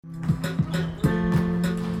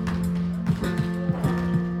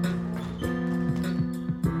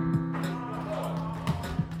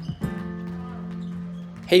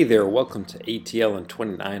Hey there, welcome to ATL and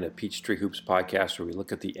 29, a Peachtree Hoops podcast where we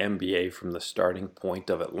look at the NBA from the starting point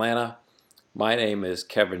of Atlanta. My name is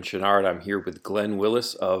Kevin Chenard. I'm here with Glenn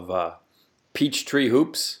Willis of Peachtree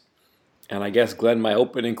Hoops. And I guess, Glenn, my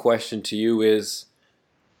opening question to you is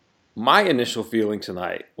my initial feeling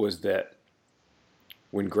tonight was that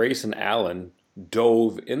when Grayson Allen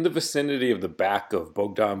dove in the vicinity of the back of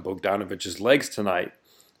Bogdan Bogdanovic's legs tonight,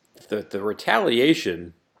 the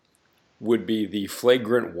retaliation would be the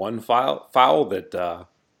flagrant one foul that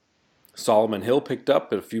Solomon Hill picked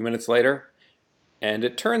up a few minutes later. And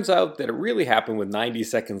it turns out that it really happened with 90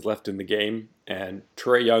 seconds left in the game and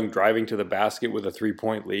Trae Young driving to the basket with a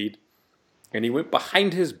 3-point lead. And he went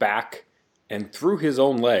behind his back and through his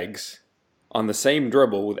own legs on the same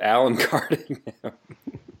dribble with Allen guarding him.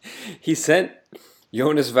 He sent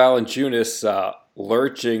Jonas Valanciunas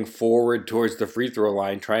lurching forward towards the free throw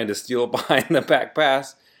line, trying to steal it behind the back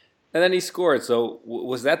pass. And then he scored. So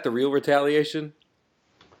was that the real retaliation?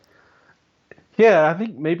 Yeah, I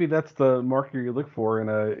think maybe that's the marker you look for in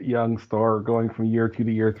a young star going from year two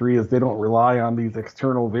to year three is they don't rely on these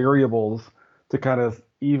external variables to kind of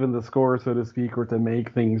even the score, so to speak, or to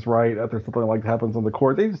make things right after something like that happens on the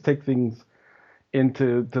court. They just take things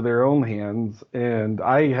into their own hands. And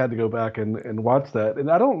I had to go back and watch that. And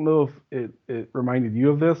I don't know if it reminded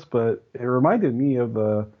you of this, but it reminded me of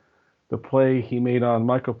the play he made on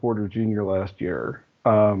Michael Porter Jr. last year.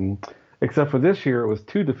 Except for this year, it was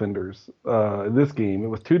two defenders. In this game, it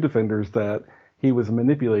was two defenders that he was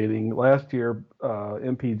manipulating. Last year,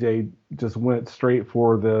 MPJ just went straight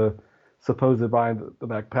for the supposed behind the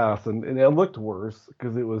back pass, and it looked worse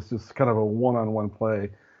because it was just kind of a one-on-one play.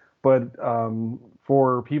 But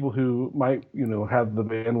for people who might, have the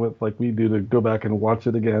bandwidth like we do to go back and watch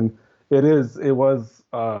it again, it was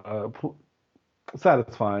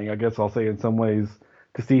satisfying, I guess I'll say in some ways,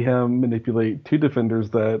 to see him manipulate two defenders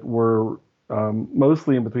that were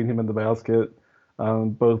mostly in between him and the basket.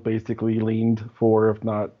 Both basically leaned for, if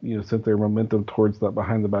not, sent their momentum towards that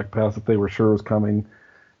behind the back pass that they were sure was coming.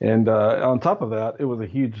 And on top of that, it was a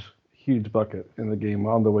huge bucket in the game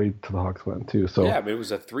on the way to the Hawks win too. Yeah, So but it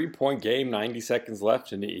was a 3-point game, 90 seconds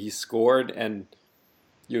left, and he scored. And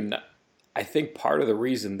you know, I think part of the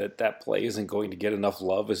reason that that play isn't going to get enough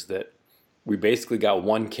love is that we basically got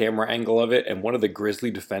one camera angle of it, and one of the Grizzly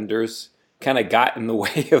defenders kind of got in the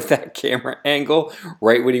way of that camera angle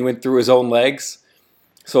right when he went through his own legs.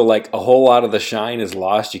 So, like, a whole lot of the shine is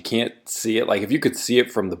lost. You can't see it. Like, if you could see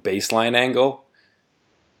it from the baseline angle,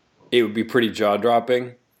 it would be pretty jaw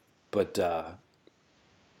dropping. But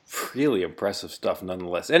really impressive stuff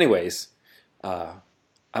nonetheless. Anyways, uh,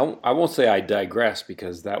 I won't say I digress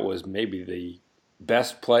because that was maybe the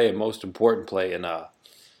best play and most important play in uh,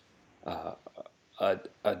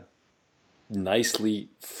 a nicely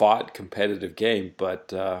fought competitive game. But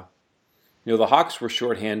the Hawks were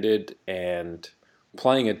shorthanded and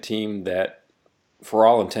playing a team that, for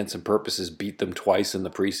all intents and purposes, beat them twice in the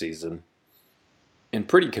preseason in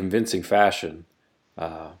pretty convincing fashion.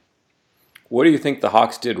 Uh, what do you think the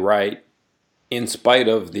Hawks did right in spite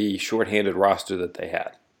of the shorthanded roster that they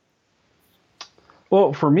had?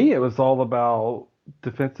 well, for me, it was all about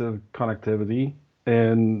defensive connectivity,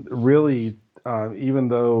 and really, even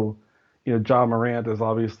though John Morant is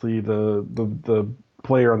obviously the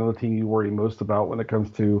player on the team you worry most about when it comes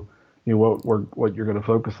to what you're going to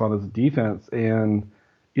focus on as a defense. And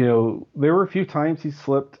there were a few times he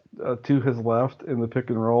slipped to his left in the pick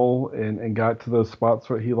and roll and got to those spots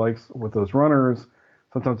where he likes with those runners.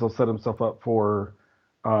 Sometimes he'll set himself up for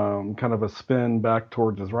kind of a spin back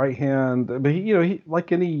towards his right hand. But he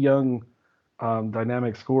like any young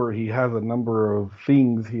dynamic scorer, he has a number of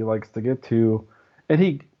things he likes to get to,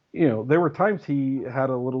 and there were times he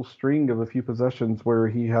had a little string of a few possessions where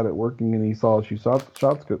he had it working, and he saw a few saw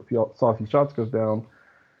a few shots goes down,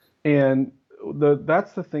 and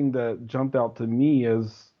that's the thing that jumped out to me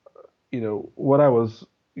as what I was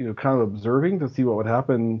kind of observing to see what would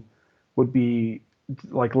happen would be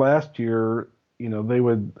like last year. They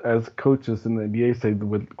would, as coaches in the NBA say, they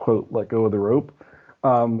would quote let go of the rope.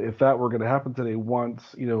 If that were going to happen today,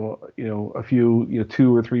 once a few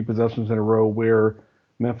two or three possessions in a row where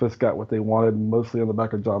Memphis got what they wanted, mostly on the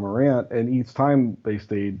back of John Morant, and each time they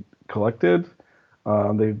stayed collected,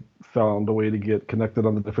 they found a way to get connected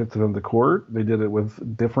on the defensive end of the court. They did it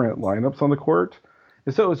with different lineups on the court.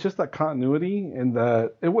 And so it was just that continuity and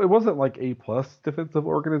that it wasn't like A plus defensive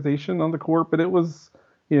organization on the court, but it was,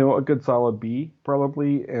 a good solid B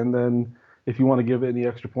probably. And then if you want to give any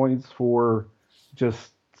extra points for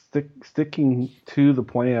just sticking to the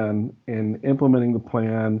plan and implementing the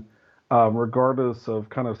plan, regardless of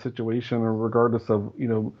kind of situation or regardless of,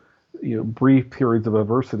 brief periods of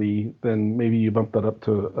adversity, then maybe you bump that up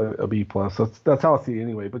to a B plus. That's how I see it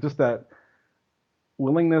anyway. But just that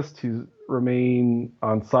willingness to remain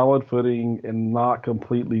on solid footing and not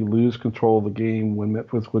completely lose control of the game when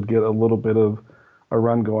Memphis would get a little bit of a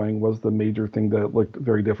run going was the major thing that looked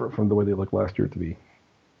very different from the way they looked last year to be.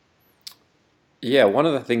 Yeah, one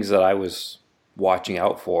of the things that I was watching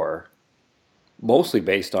out for, mostly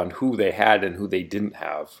based on who they had and who they didn't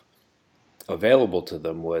have available to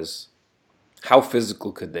them, was how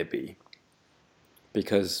physical could they be?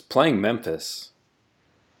 Because playing Memphis,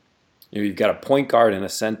 you've got a point guard and a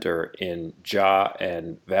center in Ja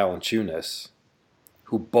and Valanciunas,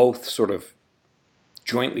 who both sort of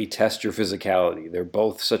jointly test your physicality. They're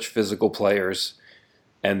both such physical players,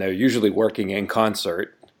 and they're usually working in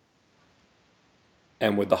concert.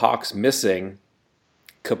 And with the Hawks missing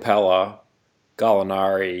Capella,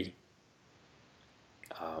 Gallinari,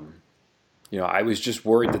 I was just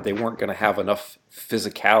worried that they weren't going to have enough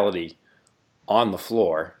physicality on the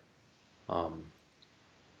floor, and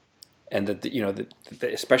that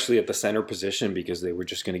especially at the center position, because they were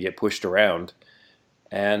just going to get pushed around.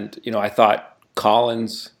 And I thought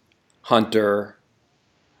Collins, Hunter,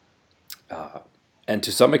 and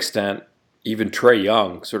to some extent even Trae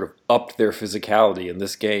Young sort of upped their physicality in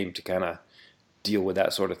this game to kind of deal with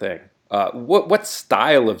that sort of thing. What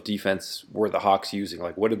style of defense were the Hawks using?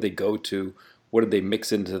 Like, what did they go to? What did they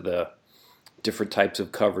mix into the different types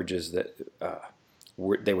of coverages that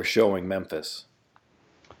they were showing Memphis?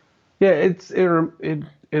 Yeah, it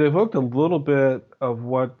evoked a little bit of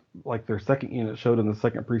what like their second unit showed in the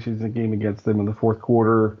second preseason game against them in the fourth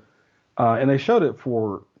quarter, and they showed it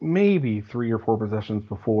for maybe 3 or 4 possessions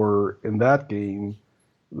before in that game.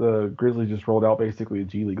 The Grizzlies just rolled out basically a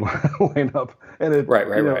G League lineup, and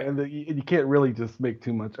Right. you can't really just make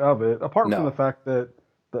too much of it, apart from the No. fact that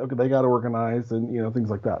okay, they got to organize and things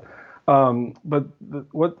like that. But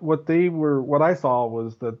what I saw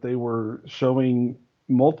was that they were showing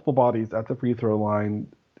multiple bodies at the free throw line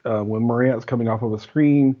when Morant's coming off of a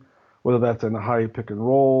screen, whether that's in a high pick and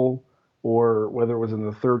roll or whether it was in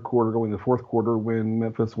the third quarter going to the fourth quarter when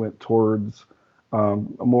Memphis went towards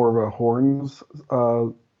more of a horns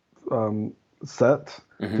set to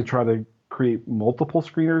Mm-hmm. try to create multiple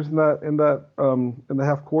screeners in the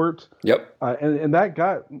half court. Yep. And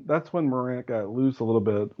that's when Morant got loose a little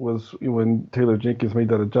bit was when Taylor Jenkins made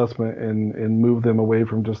that adjustment and moved them away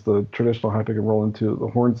from just the traditional high pick and roll into the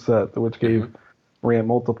horn set, which Mm-hmm. gave Morant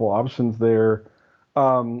multiple options there.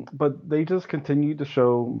 But they just continued to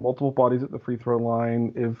show multiple bodies at the free throw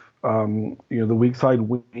line. If the weak side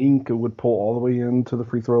wing would pull all the way into the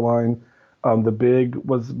free throw line, the big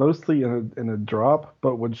was mostly in a drop,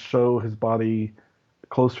 but would show his body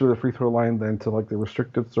closer to the free throw line than to like the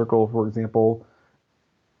restricted circle, for example.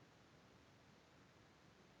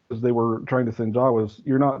 As they were trying to send Ja was,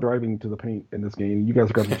 you're not driving to the paint in this game. You guys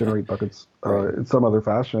have got to generate buckets Right. in some other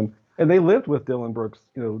fashion. And they lived with Dylan Brooks,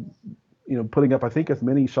 putting up I think as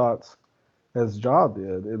many shots as Ja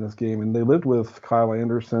did in this game, and they lived with Kyle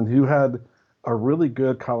Anderson, who had a really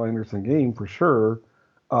good Kyle Anderson game for sure.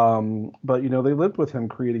 But they lived with him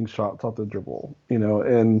creating shots off the dribble,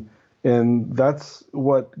 and that's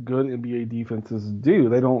what good NBA defenses do.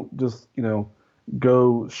 They don't just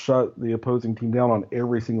go shut the opposing team down on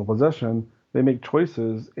every single possession. They make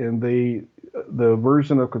choices, and the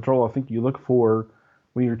version of control I think you look for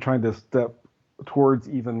when you're trying to step towards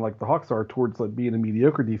even like the Hawks are towards like being a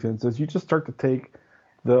mediocre defense is you just start to take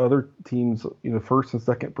the other team's first and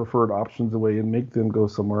second preferred options away and make them go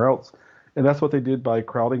somewhere else. And that's what they did by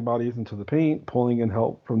crowding bodies into the paint, pulling in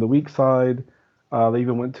help from the weak side. They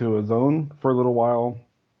even went to a zone for a little while.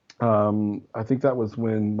 I think that was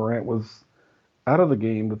when Morant was out of the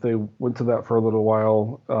game that they went to that for a little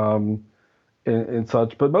while and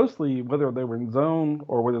such. But mostly, whether they were in zone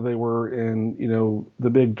or whether they were in the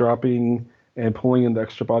big dropping and pulling in the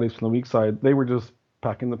extra bodies from the weak side, they were just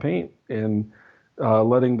packing the paint and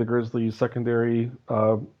letting the Grizzlies secondary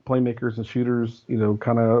playmakers and shooters,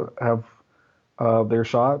 kind of have their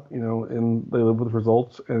shot, and they live with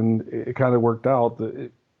results. And it kind of worked out.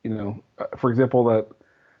 For example, that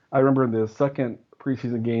I remember in the second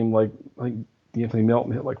preseason game, like I think Anthony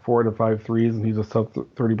Melton hit like 4 out of 5 threes, and he's a sub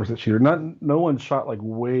 30% shooter. No one shot like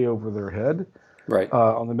way over their head Right.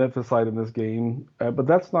 on the Memphis side in this game, but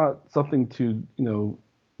that's not something to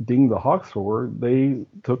ding the Hawks for. They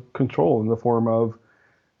took control in the form of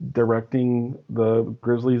directing the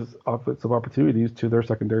Grizzlies' offensive opportunities to their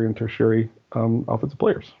secondary and tertiary offensive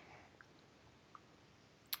players.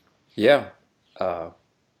 Yeah. Uh,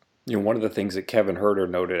 one of the things that Kevin Herter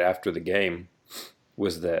noted after the game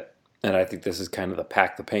was that, and I think this is kind of the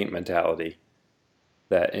pack the paint mentality,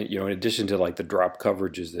 that, in addition to like the drop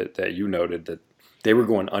coverages that you noted, that they were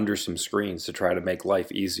going under some screens to try to make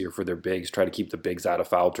life easier for their bigs, try to keep the bigs out of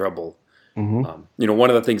foul trouble. Mm-hmm. One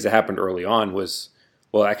of the things that happened early on was,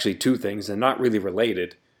 well, actually two things, and not really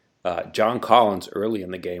related. John Collins early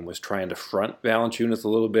in the game was trying to front Valanciunas a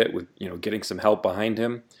little bit with, getting some help behind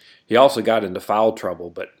him. He also got into foul trouble,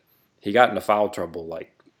 but he got into foul trouble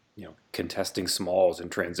like, contesting smalls in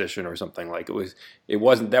transition or something. Like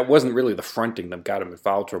that wasn't really the fronting that got him in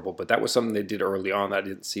foul trouble, but that was something they did early on that I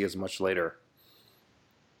didn't see as much later.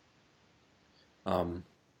 What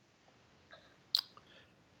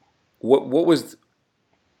was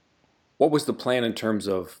the plan in terms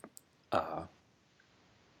of,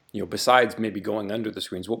 besides maybe going under the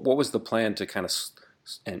screens? What was the plan to kind of,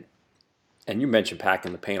 and you mentioned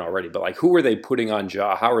packing the paint already, but like, who were they putting on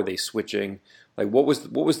Ja? How are they switching? Like, what was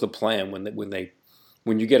the plan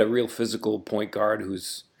when you get a real physical point guard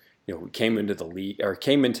who's, came into the league or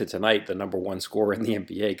came into tonight the number one scorer in the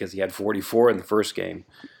NBA because he had 44 in the first game.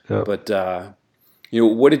 Yep. But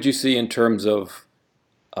what did you see in terms of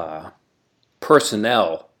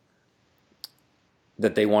personnel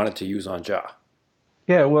that they wanted to use on Ja?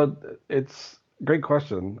 Yeah, well, it's a great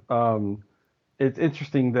question. It's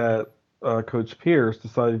interesting that Coach Pierce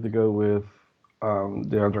decided to go with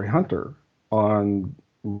DeAndre Hunter on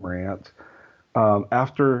Morant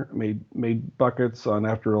after made buckets on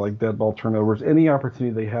after like dead ball turnovers. Any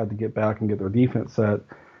opportunity they had to get back and get their defense set,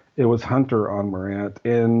 it was Hunter on Morant.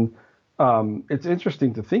 And it's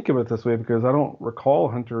interesting to think of it this way because I don't recall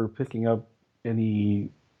Hunter picking up any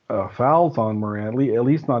fouls on Morant, at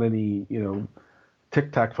least not any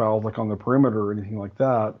tic-tac fouls like on the perimeter or anything like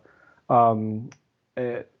that.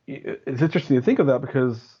 It's interesting to think of that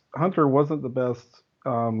because Hunter wasn't the best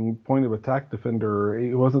point of attack defender.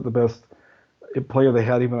 He wasn't the best player they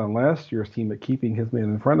had even on last year's team at keeping his man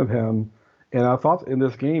in front of him. And I thought in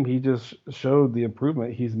this game he just showed the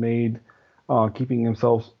improvement he's made keeping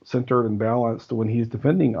himself centered and balanced when he's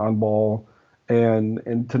defending on ball,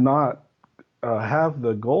 and to not have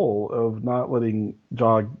the goal of not letting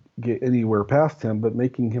Ja get anywhere past him, but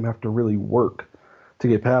making him have to really work to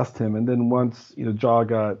get past him. And then once Ja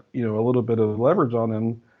got a little bit of leverage on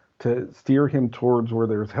him, to steer him towards where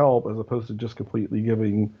there's help as opposed to just completely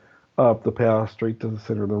giving up the pass straight to the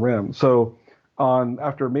center of the rim. So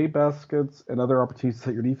after made baskets and other opportunities to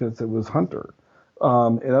set your defense, it was Hunter.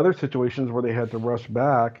 In other situations where they had to rush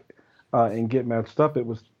back and get matched up, it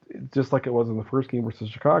was just like it was in the first game versus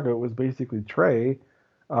Chicago. It was basically Trey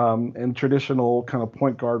in traditional kind of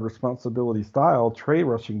point guard responsibility style, Trey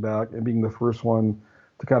rushing back and being the first one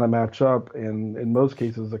to kind of match up, and in most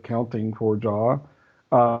cases accounting for Ja.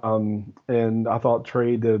 And I thought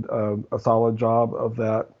Trey did a solid job of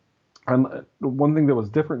that. And one thing that was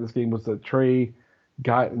different this game was that Trey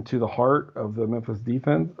got into the heart of the Memphis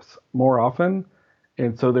defense more often.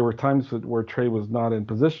 And so there were times where Trey was not in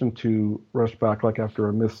position to rush back, like after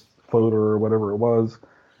a missed floater or whatever it was.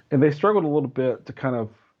 And they struggled a little bit to kind of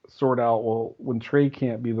sort out, well, when Trey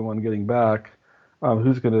can't be the one getting back,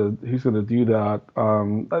 who's gonna do that?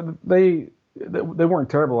 They weren't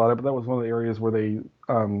terrible at it, but that was one of the areas where they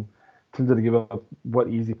tended to give up. What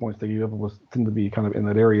easy points they gave up tended to be kind of in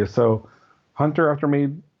that area. So Hunter after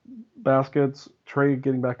made baskets, Trey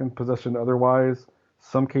getting back in possession otherwise.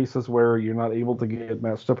 Some cases where you're not able to get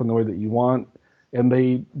matched up in the way that you want, and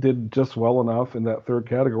they did just well enough in that third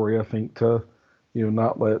category, I think, to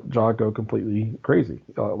not let Ja go completely crazy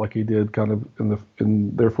like he did kind of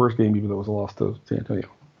in their first game, even though it was a loss to San Antonio.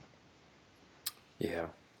 Yeah.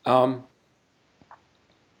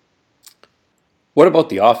 What about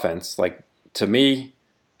the offense? Like, to me,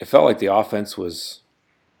 it felt like the offense was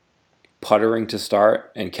puttering to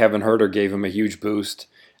start, and Kevin Huerter gave him a huge boost.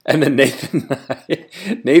 And then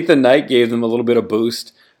Nathan Knight gave them a little bit of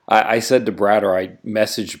boost. I said to Brad, or I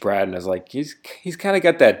messaged Brad, and I was like, he's kind of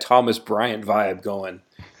got that Thomas Bryant vibe going.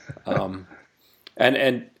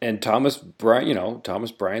 And Thomas Bryant,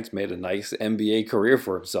 Thomas Bryant's made a nice NBA career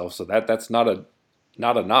for himself, so that's not a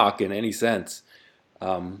knock in any sense.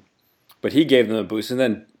 But he gave them a boost, and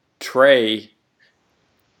then Trey,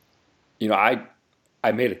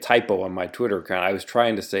 I made a typo on my Twitter account. I was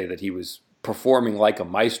trying to say that he was performing like a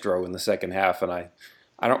maestro in the second half, and I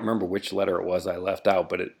don't remember which letter it was I left out,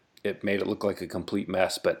 but it made it look like a complete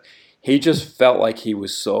mess. But he just felt like he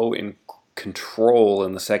was so in control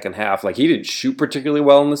in the second half. Like, he didn't shoot particularly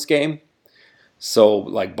well in this game, so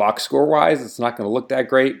like box score wise, it's not going to look that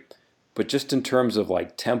great. But just in terms of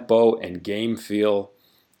like tempo and game feel,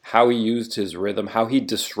 how he used his rhythm, how he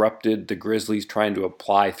disrupted the Grizzlies trying to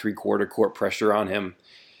apply three-quarter court pressure on him,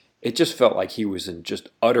 it just felt like he was in just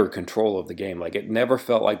utter control of the game. Like it never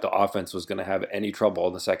felt like the offense was going to have any trouble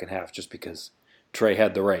in the second half just because Trey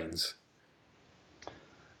had the reins.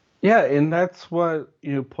 Yeah, and that's what,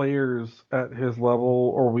 players at his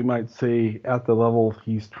level, or we might say at the level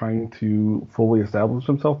he's trying to fully establish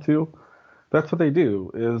himself to, that's what they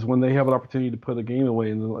do, is when they have an opportunity to put a game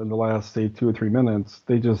away in the last, say, 2 or 3 minutes,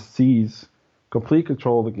 they just seize complete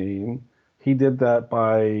control of the game. He did that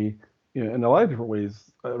by, in a lot of different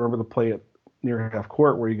ways. I remember the play at near half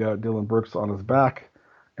court where he got Dylan Brooks on his back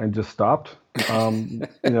and just stopped,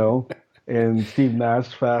 in Steve Nash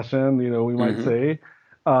fashion, we might Hmm. say.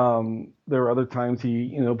 There were other times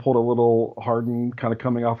he, pulled a little Harden kind of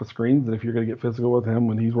coming off of screens. And if you're going to get physical with him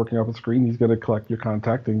when he's working off a screen, he's going to collect your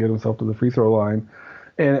contact and get himself to the free throw line.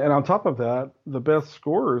 And on top of that, the best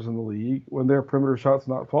scorers in the league, when their perimeter shots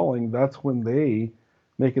not falling, that's when they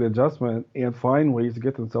make an adjustment and find ways to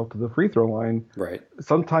get themselves to the free throw line. Right.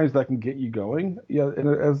 Sometimes that can get you going. Yeah, and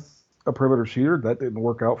as a perimeter shooter, that didn't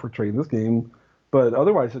work out for Trey in this game. But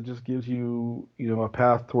otherwise, it just gives you, a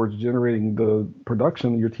path towards generating the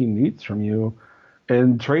production your team needs from you.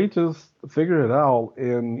 And Trey just figured it out.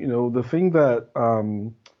 And the thing that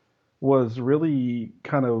was really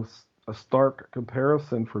kind of a stark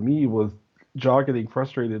comparison for me was Ja getting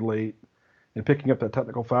frustrated late and picking up that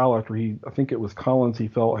technical foul after I think it was Collins he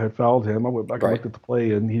felt had fouled him. I went back and Right. looked at the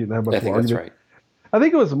play, and he didn't have much I of an think that's argument. right. I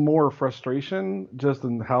think it was more frustration just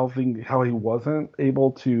in how he wasn't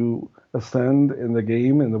able to ascend in the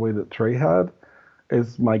game in the way that Trey had.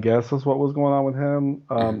 Is my guess is what was going on with him.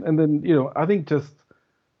 Hmm. And then I think just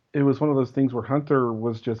it was one of those things where Hunter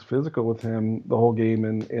was just physical with him the whole game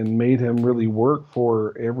and made him really work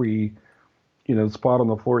for every spot on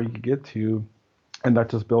the floor he could get to, and that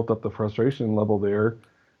just built up the frustration level there.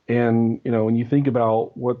 And when you think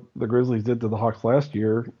about what the Grizzlies did to the Hawks last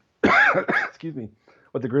year, excuse me,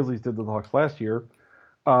 what the Grizzlies did to the Hawks last year,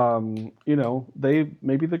 they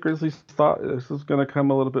maybe the Grizzlies thought this was going to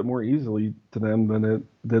come a little bit more easily to them than it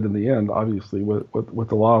did in the end, obviously with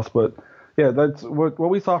the loss. But yeah, that's what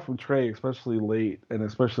we saw from Trey, especially late, and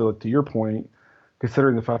especially like, to your point,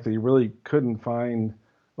 considering the fact that he really couldn't find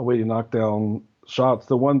a way to knock down shots.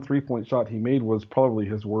 The one 3-point shot he made was probably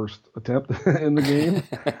his worst attempt in the game.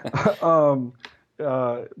 um,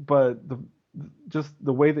 but just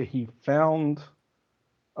the way that he found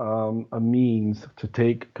a means to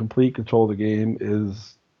take complete control of the game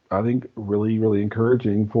is, I think, really, really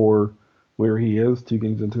encouraging for where he is 2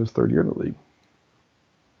 games into his third year in the league.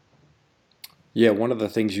 Yeah, one of the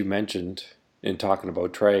things you mentioned in talking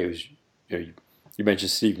about Trey was you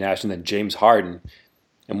mentioned Steve Nash and then James Harden,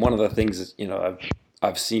 and one of the things that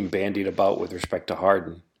I've seen bandied about with respect to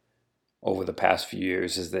Harden over the past few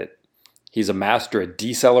years is that he's a master at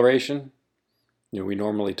deceleration. We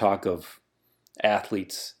normally talk of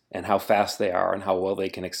athletes and how fast they are and how well they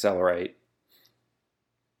can accelerate,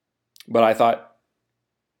 but I thought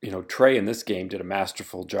Trey in this game did a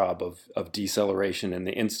masterful job of deceleration. In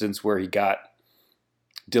the instance where he got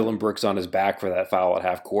Dylan Brooks on his back for that foul at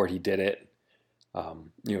half court, he did it.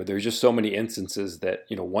 There's just so many instances that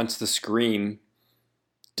once the screen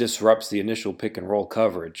disrupts the initial pick and roll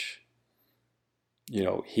coverage,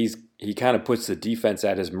 he kind of puts the defense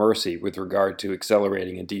at his mercy with regard to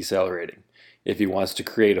accelerating and decelerating. If he wants to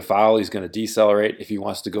create a foul, he's going to decelerate. If he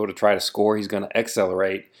wants to go to try to score, he's going to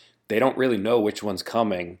accelerate. They don't really know which one's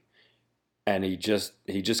coming, and he just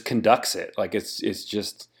conducts it. Like it's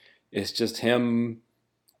just him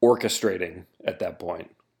orchestrating at that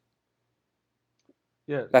point.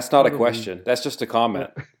 Yeah, That's not a totally. question. That's just a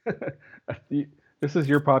comment. This is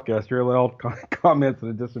your podcast. You're allowed comments in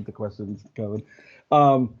addition to questions, Kevin.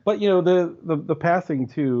 But the passing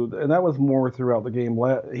too, and that was more throughout the game.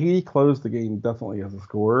 He closed the game definitely as a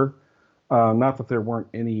scorer. Not that there weren't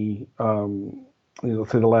any,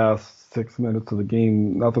 say the last 6 minutes of the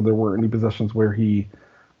game. Not that there weren't any possessions where he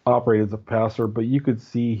operated as a passer, but you could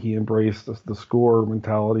see he embraced the score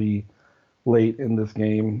mentality late in this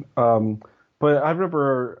game. But I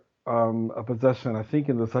remember a possession, I think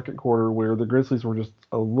in the second quarter, where the Grizzlies were just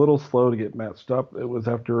a little slow to get matched up. It was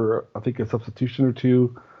after, I think, a substitution or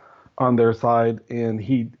two on their side.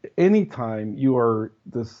 And anytime you are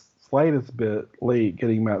the slightest bit late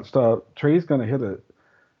getting matched up, Trey's going to hit it,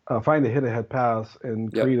 find a hit ahead pass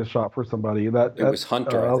and create Yep. a shot for somebody. It was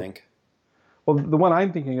Hunter, I think. Well, the one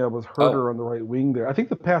I'm thinking of was Oh, Herder on the right wing there. I think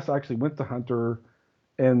the pass actually went to Hunter,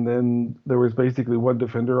 and then there was basically one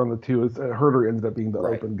defender on the two. Herder ended up being the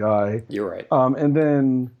right. open guy. You're right. And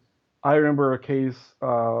then I remember a case,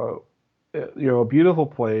 a beautiful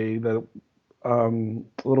play that a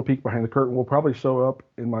little peek behind the curtain will probably show up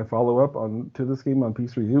in my follow up on to this game on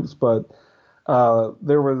P3 Hoops. But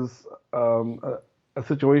There was a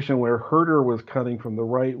situation where Herter was cutting from the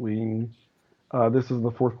right wing. This is in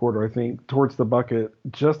the fourth quarter, I think, towards the bucket,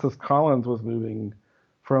 just as Collins was moving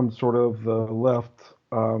from sort of the left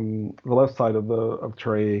side of the of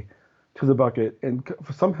Trey to the bucket, and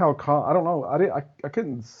somehow I don't know, I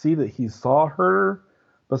couldn't see that he saw Herter,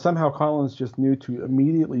 but somehow Collins just knew to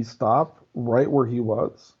immediately stop right where he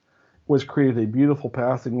was, which created a beautiful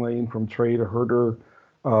passing lane from Trey to Herter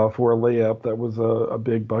for a layup that was a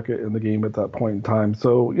big bucket in the game at that point in time.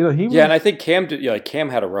 So he Yeah, and I was think Cam did. Yeah, like Cam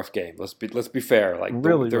had a rough game. Let's be fair. Like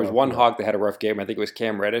really there was rough. one Yeah, Hawk that had a rough game. I think it was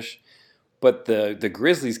Cam Reddish, but the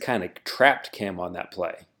Grizzlies kind of trapped Cam on that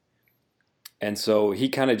play, and so he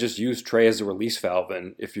kind of just used Trey as a release valve.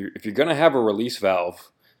 And if you're gonna have a release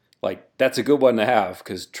valve, like that's a good one to have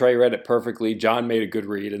because Trey read it perfectly. John made a good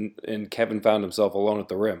read, and Kevin found himself alone at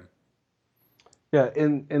the rim. yeah,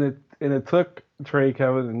 and it took Trey,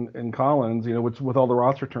 Kevin, and Collins, which with all the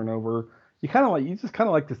roster turnover, you just kind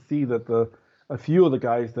of like to see that the a few of the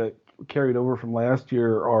guys that carried over from last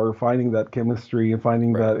year are finding that chemistry and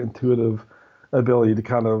finding Right. that intuitive ability to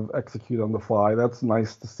kind of execute on the fly. That's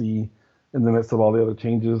nice to see in the midst of all the other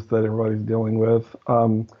changes that everybody's dealing with.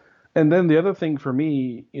 And then the other thing for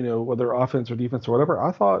me, whether offense or defense or whatever,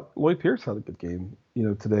 I thought Lloyd Pierce had a good game,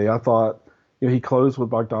 today. I thought, he closed with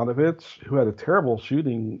Bogdanovich, who had a terrible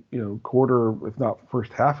shooting, quarter, if not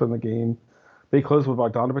first half in the game. They closed with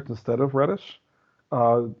Bogdanovich instead of Reddish,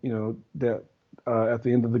 that at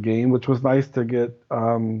the end of the game, which was nice to get.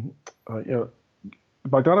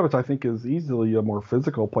 Bogdanovich, I think, is easily a more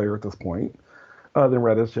physical player at this point than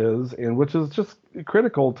Reddish is, and which is just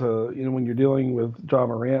critical to when you're dealing with John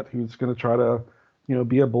Morant, who's going to try to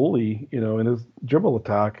be a bully in his dribble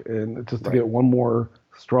attack, and just to Right. get one more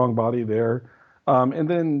strong body there. And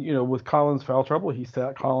then with Collins foul trouble, he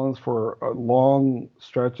sat Collins for a long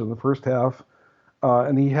stretch in the first half,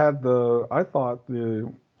 and he had I thought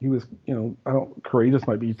he was I don't courageous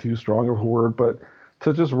might be too strong of a word, but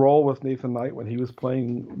to just roll with Nathan Knight when he was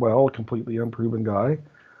playing well, a completely unproven guy.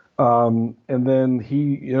 And then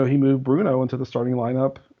he moved Bruno into the starting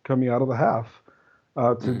lineup coming out of the half to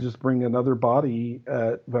Mhm. just bring another body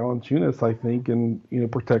at Valanciunas, I think, and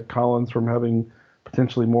protect Collins from having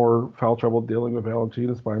potentially more foul trouble dealing with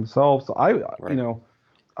Valanciunas by himself. So Right.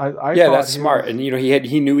 I Yeah, that's thought smart. his And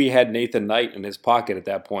he knew he had Nathan Knight in his pocket at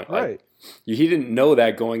that point. Like right. he didn't know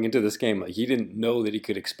that going into this game. Like he didn't know that he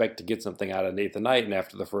could expect to get something out of Nathan Knight. And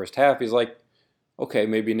after the first half, he's like, okay,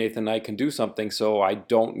 maybe Nathan Knight can do something. So I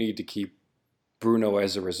don't need to keep Bruno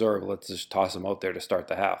as a reserve. Let's just toss him out there to start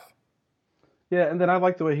the half. Yeah, and then I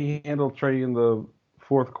like the way he handled Trey in the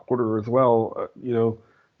fourth quarter as well.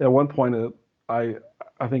 At one point, I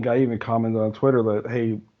I think I even commented on Twitter that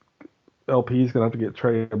hey, LP is gonna have to get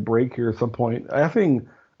Trey a break here at some point. Having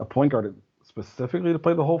a point guard specifically to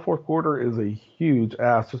play the whole fourth quarter is a huge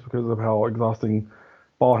ask just because of how exhausting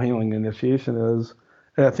ball handling initiation is.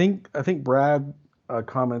 And I think Brad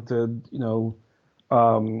commented,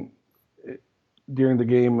 um, during the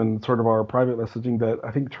game and sort of our private messaging that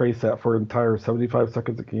I think Trey sat for an entire 75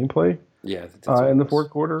 seconds of gameplay Yeah, that's what it in the was. fourth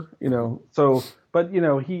quarter. Hmm. So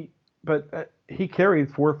he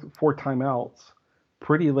carried four timeouts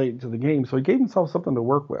pretty late into the game, so he gave himself something to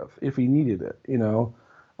work with if he needed it.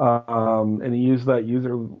 And he used that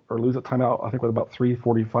user or lose that timeout. I think with about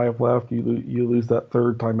 3:45 left, you lose that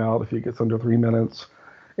third timeout if it gets under 3 minutes.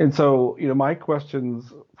 And so my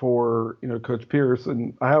questions for Coach Pierce,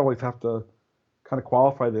 and I always have to kind of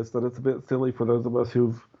qualify this that it's a bit silly for those of us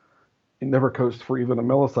who've never coached for even a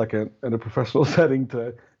millisecond in a professional setting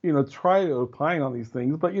to try to opine on these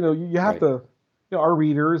things. But you have Right. to. Our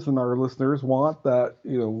readers and our listeners want that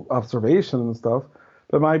observation and stuff.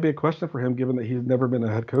 But my big question for him, given that he's never been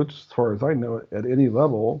a head coach, as far as I know, at any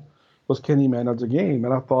level, was can he manage a game?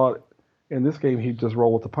 And I thought in this game he'd just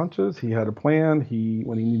roll with the punches. He had a plan.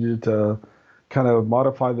 When he needed to kind of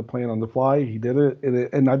modify the plan on the fly, he did it.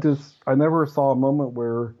 And I never saw a moment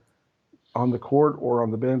where on the court or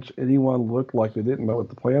on the bench, anyone looked like they didn't know what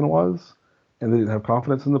the plan was and they didn't have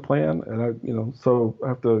confidence in the plan. And so I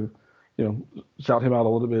have to, shout him out a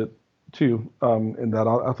little bit too. In that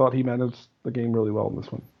I thought he managed the game really well in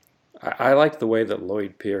this one. I like the way that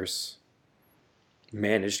Lloyd Pierce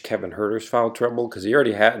managed Kevin Herter's foul trouble because he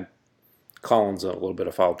already had Collins in a little bit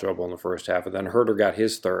of foul trouble in the first half, and then Herter got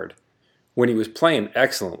his third when he was playing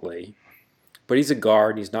excellently. But he's a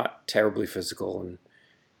guard; and he's not terribly physical, and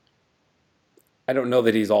I don't know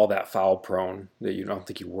that he's all that foul prone. That you don't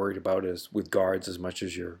think you're worried about as with guards as much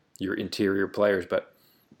as your interior players. But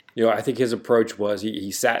I think his approach was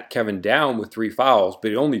he sat Kevin down with three fouls,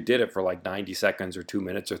 but he only did it for like 90 seconds or 2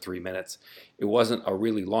 minutes or 3 minutes. It wasn't a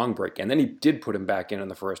really long break. And then he did put him back in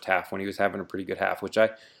the first half when he was having a pretty good half, which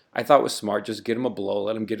I thought was smart. Just get him a blow,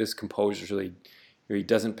 let him get his composure so he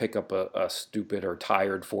doesn't pick up a stupid or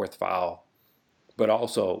tired fourth foul. But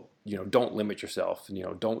also, don't limit yourself.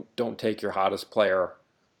 Don't take your hottest player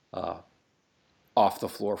uh, off the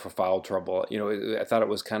floor for foul trouble. I thought it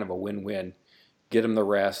was kind of a win-win. Get him the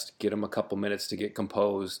rest, get him a couple minutes to get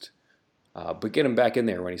composed, but get him back in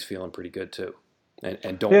there when he's feeling pretty good too,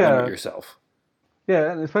 and don't limit Yeah, yourself.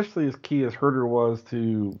 yeah, and especially as key as Herter was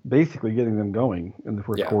to basically getting them going in the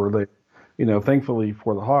first Yeah, quarter. Thankfully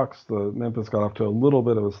for the Hawks, the Memphis got off to a little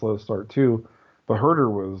bit of a slow start too, but Herter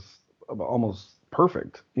was almost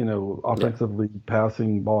perfect. yeah, Offensively,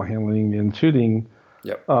 passing, ball handling, and shooting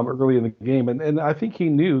yep, early in the game, and I think he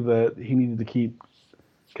knew that he needed to keep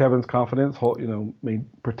Kevin's confidence,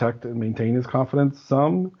 protect and maintain his confidence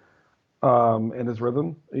some, and his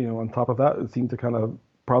rhythm. On top of that, it seemed to kind of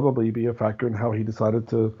probably be a factor in how he decided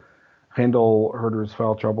to handle Herter's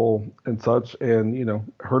foul trouble and such. And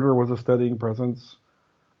Herter was a steadying presence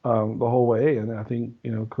the whole way, and I think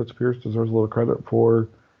Coach Pierce deserves a little credit for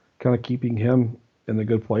kind of keeping him in a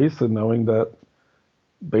good place and knowing that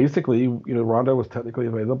basically Rondo was technically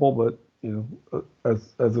available, but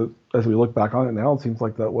as we look back on it now, it seems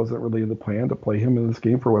like that wasn't really the plan to play him in this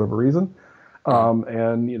game for whatever reason. mm,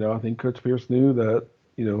 And I think Coach Pierce knew that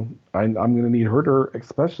I'm going to need Herter,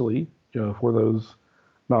 especially for those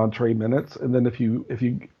non-trade minutes. And then if you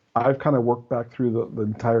I've kind of worked back through the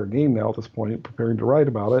entire game now at this point, preparing to write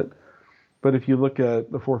about it. But if you look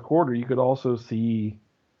at the fourth quarter, you could also see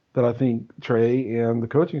that I think Trey and the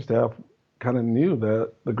coaching staff kind of knew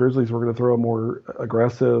that the Grizzlies were going to throw a more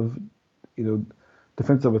aggressive, you know,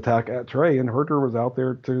 defensive attack at Trey, and Herter was out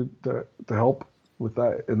there to help with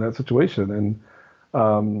that in that situation. And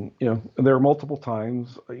there are multiple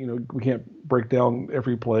times. We can't break down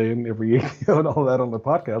every play and every and all that on the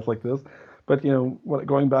podcast like this. But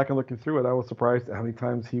going back and looking through it, I was surprised at how many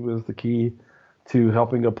times he was the key to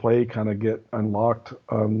helping a play kind of get unlocked,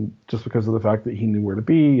 just because of the fact that he knew where to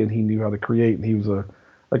be and he knew how to create, and he was a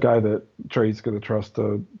guy that Trey's going to trust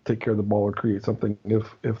to take care of the ball or create something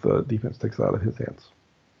if the defense takes it out of his hands.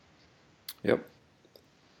 yep,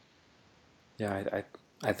 yeah.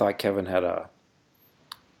 I thought Kevin had a.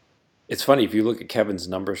 It's funny if you look at Kevin's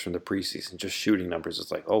numbers from the preseason, just shooting numbers.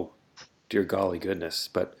 It's like, oh, dear golly goodness.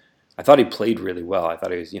 But I thought he played really well. I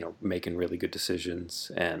thought he was, making really good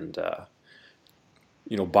decisions, and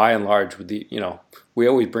by and large, with we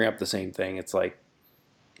always bring up the same thing. It's like,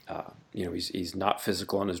 he's not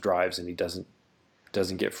physical on his drives, and he doesn't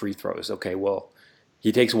get free throws. Okay, well,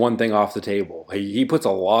 he takes one thing off the table. He puts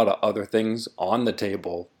a lot of other things on the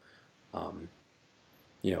table. Um,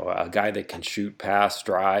 a guy that can shoot, pass,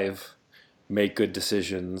 drive, make good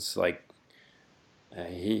decisions. Like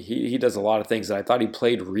he does a lot of things, and I thought he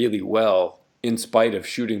played really well in spite of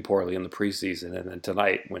shooting poorly in the preseason. And then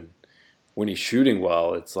tonight, when he's shooting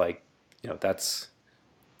well, it's like that's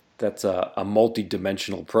a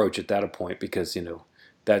multi-dimensional approach at that point, because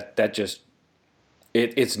that just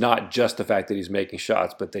it's not just the fact that he's making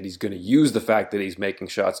shots, but that he's going to use the fact that he's making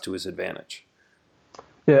shots to his advantage.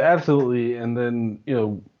 Yeah, absolutely. And then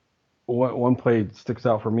one play that sticks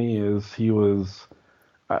out for me is he was,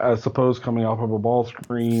 I suppose, coming off of a ball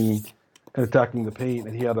screen and attacking the paint,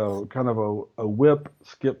 and he had a kind of a whip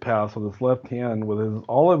skip pass with his left hand with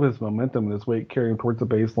all of his momentum and his weight carrying towards the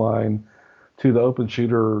baseline to the open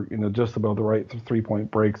shooter, just above the right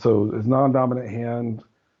 3-point break. So his non-dominant hand,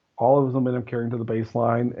 all of his momentum carrying to the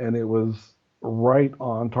baseline, and it was right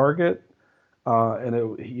on target.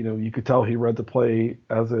 And you could tell he read the play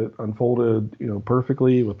as it unfolded,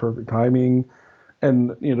 perfectly with perfect timing.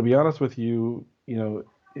 And to be honest with you,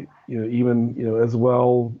 even as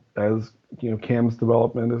well as Cam's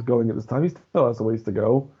development is going at this time, he still has a ways to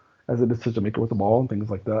go as a decision maker with the ball and things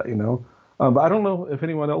like that. But I don't know if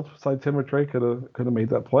anyone else besides him or Trey could have made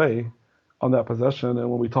that play on that possession. And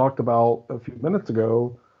when we talked about a few minutes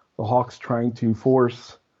ago, the Hawks trying to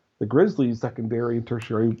force the Grizzlies secondary and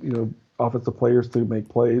tertiary, offensive players to make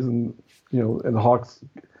plays, and the Hawks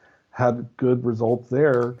had good results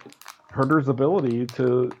there. Herter's ability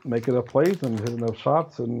to make enough plays and hit enough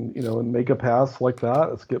shots and make a pass like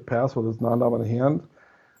that, a skip pass with his non-dominant hand,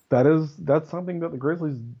 that's something that the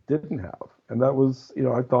Grizzlies didn't have, and that was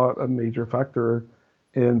I thought a major factor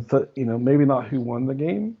in maybe not who won the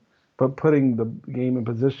game, but putting the game in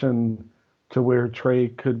position to where Trey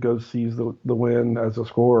could go seize the win as a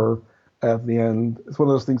scorer at the end. It's one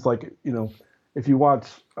of those things like if you watch,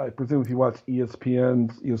 I presume if you watch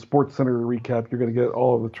ESPN's Sports Center recap, you're going to get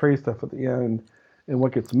all of the Trey stuff at the end. And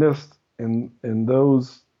what gets missed in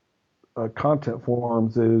those content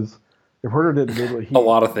forms is if Herder didn't do what A he,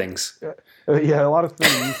 lot of things. yeah, a lot of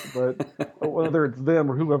things, but whether it's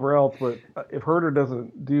them or whoever else, but if Herder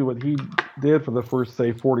doesn't do what he did for the first,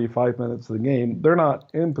 say, 45 minutes of the game, they're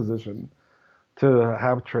not in position to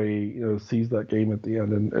have Trey, seize that game at the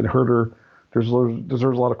end. And Herder deserves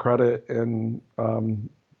a lot of credit. And,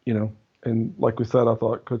 and like we said, I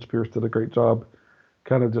thought Coach Pierce did a great job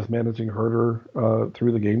kind of just managing Herder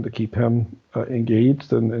through the game to keep him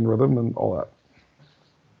engaged and in rhythm and all that.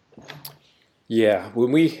 Yeah,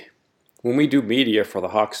 when we do media for the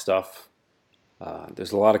Hawk stuff,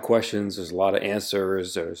 there's a lot of questions, there's a lot of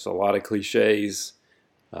answers, there's a lot of cliches.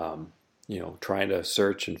 Trying to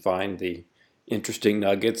search and find the interesting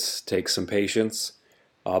nuggets takes some patience.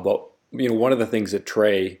 But one of the things that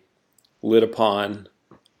Trey lit upon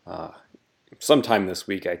sometime this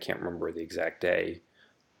week, I can't remember the exact day,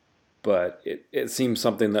 but it seems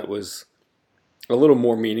something that was a little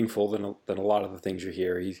more meaningful than a lot of the things you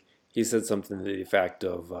hear. He said something to the effect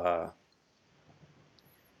of, I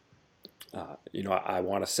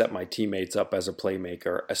want to set my teammates up as a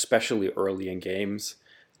playmaker, especially early in games.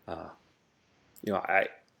 I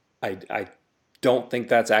don't think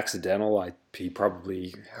that's accidental. He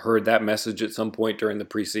probably heard that message at some point during the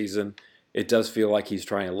preseason. It does feel like he's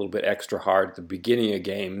trying a little bit extra hard at the beginning of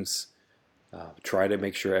games. Try to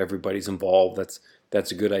make sure everybody's involved.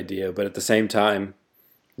 That's a good idea. But at the same time,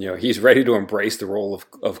 he's ready to embrace the role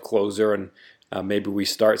of closer, and maybe we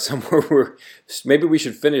start somewhere maybe we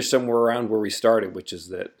should finish somewhere around where we started, which is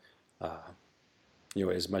that,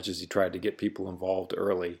 as much as he tried to get people involved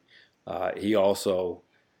early, he also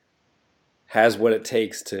has what it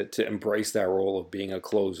takes to embrace that role of being a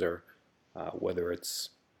closer, whether it's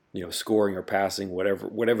scoring or passing,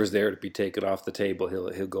 whatever's there to be taken off the table,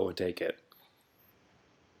 he'll go and take it.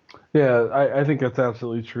 Yeah, I think that's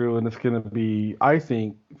absolutely true, and it's going to be, I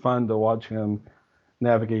think, fun to watch him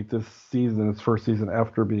navigate this season, his first season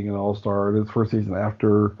after being an All-Star, and his first season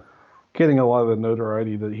after getting a lot of the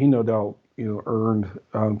notoriety that he no doubt earned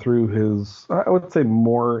through his, I would say,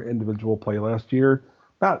 more individual play last year.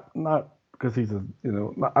 Not because he's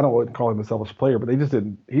I don't call him a selfish player, but he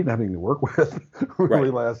didn't have anything to work with really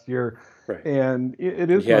Right. last year. Right. And it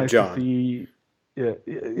is He had nice John. to see. Yeah,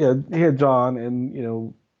 he had John,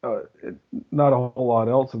 and not a whole lot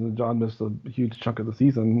else, and John missed a huge chunk of the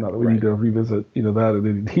season. Not that we need to revisit, that in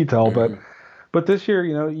any detail, but this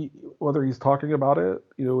year, whether he's talking about it,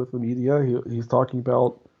 with the media, he's talking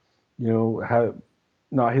about,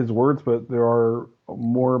 not his words, but there are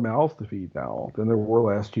more mouths to feed now than there were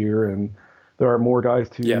last year, and there are more guys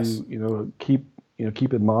to, Yes. keep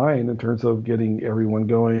in mind in terms of getting everyone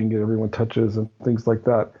going, get everyone touches and things like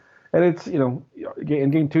that. And it's, in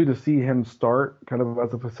game two to see him start kind of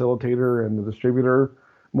as a facilitator and the distributor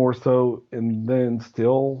more so, and then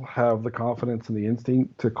still have the confidence and the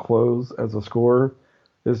instinct to close as a scorer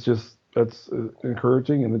that's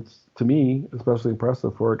encouraging. And it's, to me, especially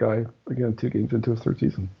impressive for a guy, again, 2 games into his third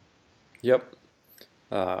season. Yep.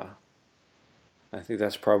 I think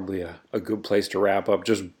that's probably a good place to wrap up.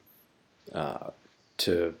 Just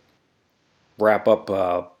to wrap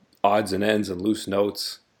up odds and ends and loose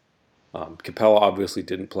notes. Capella obviously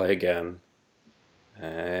didn't play again,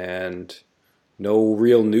 and no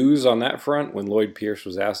real news on that front. When Lloyd Pierce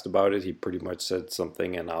was asked about it, he pretty much said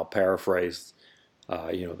something, and I'll paraphrase,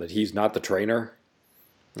 that he's not the trainer,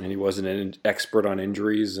 and he wasn't an expert on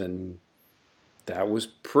injuries, and that was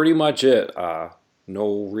pretty much it.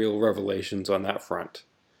 No real revelations on that front.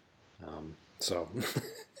 So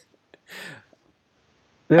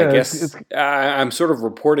Yeah, I guess I'm sort of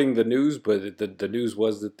reporting the news, but the news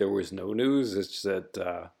was that there was no news. It's just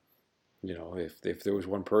that, if there was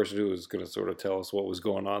one person who was going to sort of tell us what was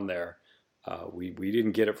going on there, we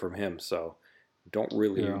didn't get it from him. So don't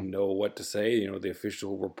really know what to say. The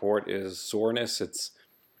official report is soreness. It's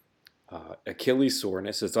Achilles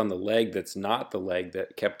soreness. It's on the leg that's not the leg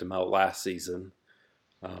that kept him out last season.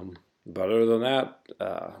 But other than that,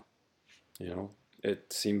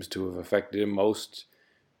 it seems to have affected him most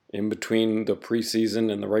in between the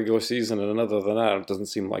preseason and the regular season, and other than that, it doesn't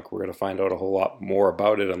seem like we're going to find out a whole lot more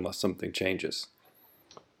about it unless something changes.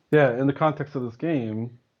 Yeah, in the context of this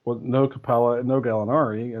game, with no Capella and no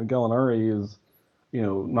Gallinari, and Gallinari is,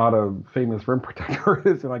 not a famous rim protector or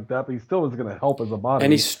anything like that, but he still is going to help as a body.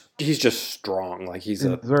 And he's just strong. Like he's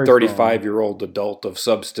a very 35-year-old adult of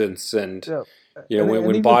substance, and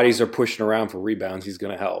when bodies are pushing around for rebounds, he's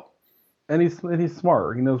going to help. And he's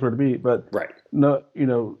smart. He knows where to be. But right. no,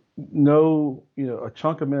 no, a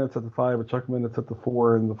chunk of minutes at the 5, a chunk of minutes at the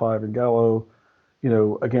 4 and the 5 in Gallo,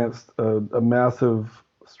 against a massive,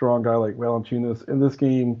 strong guy like Valanciunas. In this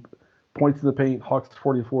game, points in the paint, Hawks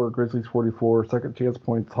 44, Grizzlies 44, second chance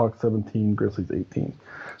points, Hawks 17, Grizzlies 18.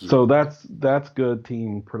 Yeah. So that's good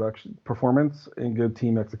team production performance and good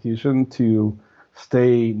team execution to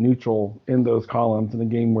stay neutral in those columns in a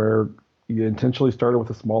game where you intentionally started with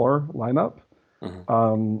a smaller lineup,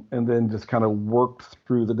 and then just kind of worked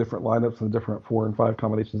through the different lineups and the different 4 and 5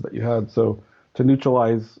 combinations that you had. So to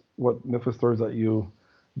neutralize what Memphis throws at you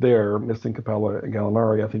there, missing Capella and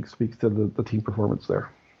Gallinari, I think speaks to the team performance there.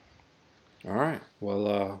 All right.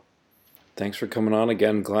 Well, thanks for coming on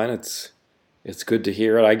again, Glenn. It's good to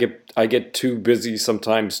hear it. I get too busy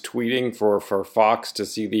sometimes tweeting for Fox to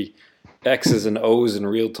see the X's and O's in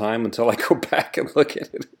real time until I go back and look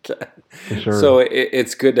at it again. Sure. So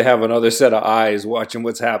it's good to have another set of eyes watching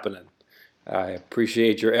what's happening. I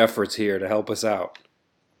appreciate your efforts here to help us out.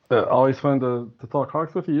 Always fun to talk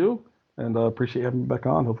Hawks with you, and appreciate having me back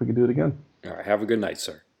on. Hope we can do it again. All right. Have a good night,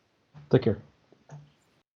 sir. Take care.